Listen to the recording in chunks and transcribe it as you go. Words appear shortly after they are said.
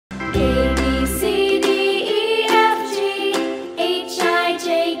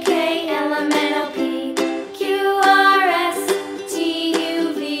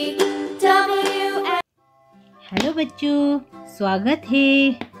बच्चों, स्वागत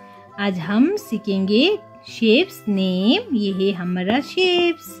है। आज हम सीखेंगे शेप्स नेम। ये है हमारा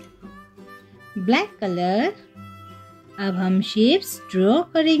शेप्स। Black colour. अब हम शेप्स ड्रॉ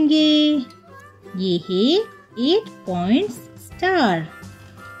करेंगे। ये है 8 पॉइंट्स स्टार,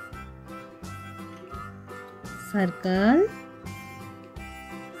 सर्कल।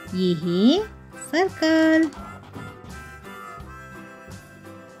 ये है सर्कल,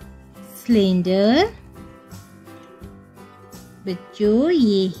 सिलेंडर। बच्चों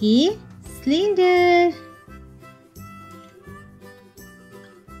ये है सिलेंडर।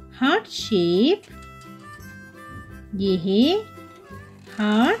 Heart shape. ये है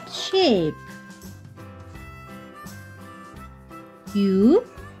हार्ट शेप।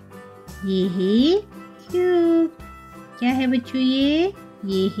 क्यूब। ये है क्यूब। क्या है बच्चों ये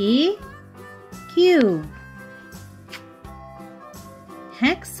है क्यूब।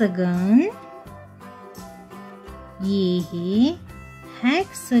 हेक्सागन। ये है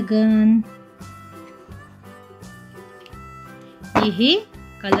हेक्सागन। ये है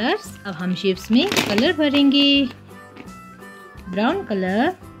कलर्स। अब हम शेप्स में कलर भरेंगे। Brown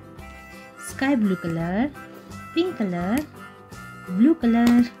colour, sky blue colour, pink colour, blue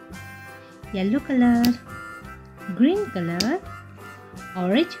colour, yellow colour, green colour,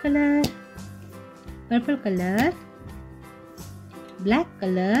 orange colour, purple colour, black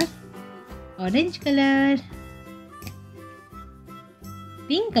colour, orange colour,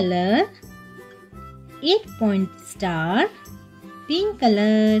 pink colour, 8 point star, pink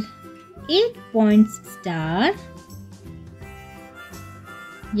colour, 8 points star,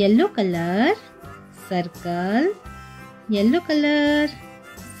 yellow colour, circle, yellow colour,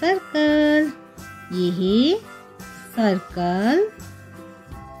 circle. ये है circle.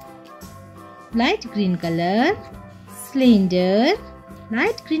 Light green colour, cylinder,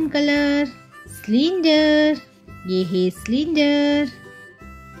 light green colour, cylinder. ये है cylinder.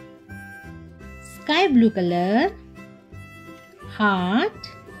 Sky blue colour, heart.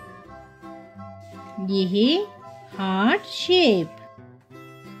 ये है heart shape.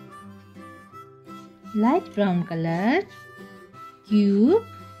 Light brown colour, cube,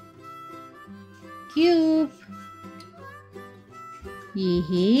 cube. ये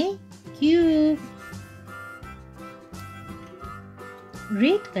है cube.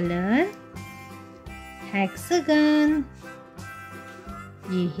 Red colour, hexagon.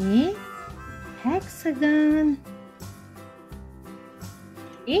 ये है hexagon.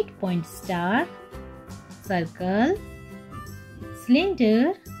 8 point star, circle,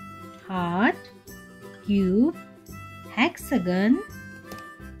 cylinder, heart, cube, hexagon.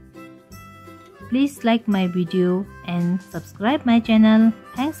 Please like my video and subscribe my channel.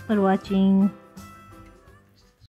 Thanks for watching.